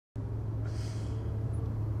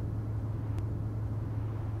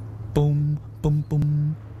Boom, boom,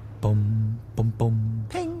 boom, boom, boom, boom,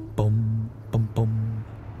 Ping. boom, boom, boom,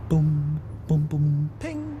 boom, boom, boom,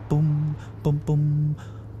 Ping. boom, boom, boom,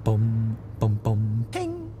 boom, boom, boom,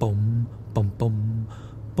 Ping. boom, boom, boom,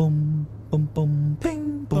 boom, boom, boom,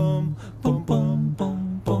 Ping. boom, boom, boom,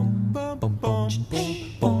 boom, boom, Bum, boom, bum, boom,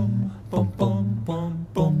 bum, boom, boom, boom,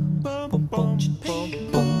 boom, boom,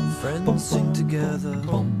 boom, boom. Friends sing together.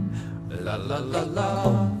 La la la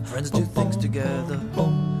la. Friends do things together.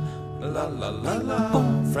 La la la la.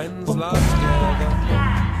 Friends laugh together.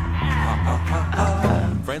 Ha ha ha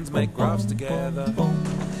ha. Friends make graphs together.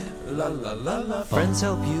 La la la la. Friends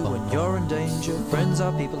help you when you're in danger. Friends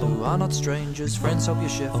are people who are not strangers. Friends help you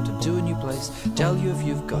shift into a new place. Tell you if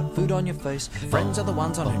you've got food on your face. Friends are the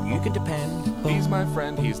ones on whom you can depend. He's my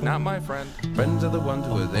friend, he's not my friend. Friends are the ones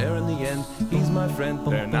who are there in the end. He's my friend,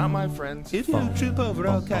 they're not my friends. If you trip over,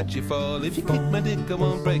 I'll catch you fall. If you kick my dick, I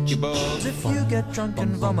won't break your balls. If you get drunk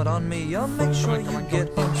and vomit on me, I'll make sure you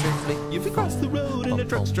get home safely. If you cross the road and a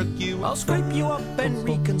truck struck you, I'll scrape you up and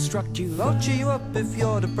reconstruct you. I'll cheer you up if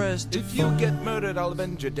you're depressed. If you get murdered, I'll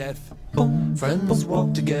avenge your death. Friends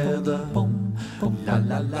walk together. La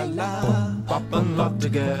la la la. pop and lock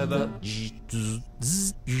together.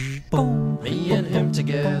 Me and him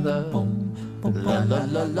together. La la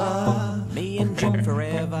la la. Me and Jim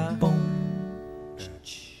forever.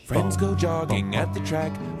 Friends go jogging at the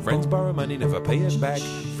track. Friends borrow money, never pay it back.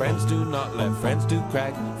 Friends do not let friends do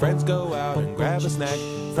crack. Friends go out and grab a snack.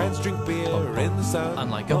 Friends drink beer in the sun.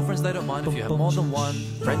 Unlike girlfriends, they don't mind if you have more than one.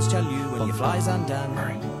 Friends tell you when your fly's undone.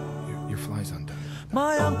 Your fly's undone.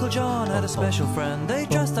 My Uncle John had a special friend. They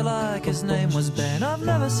dressed alike, his name was Ben. I've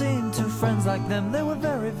never seen two friends like them. They were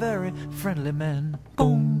very, very friendly men.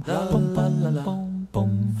 Boom, la la la la.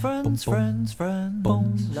 Boom, friends, friends, friends.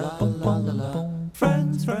 Boom, la la la la.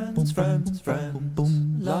 Friends, friends, friends, friends.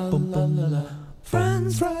 Boom, la la la la.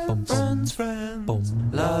 Friends, friends, friends, friends.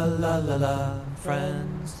 La la la la.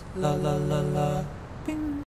 Friends, la la la la. Bing.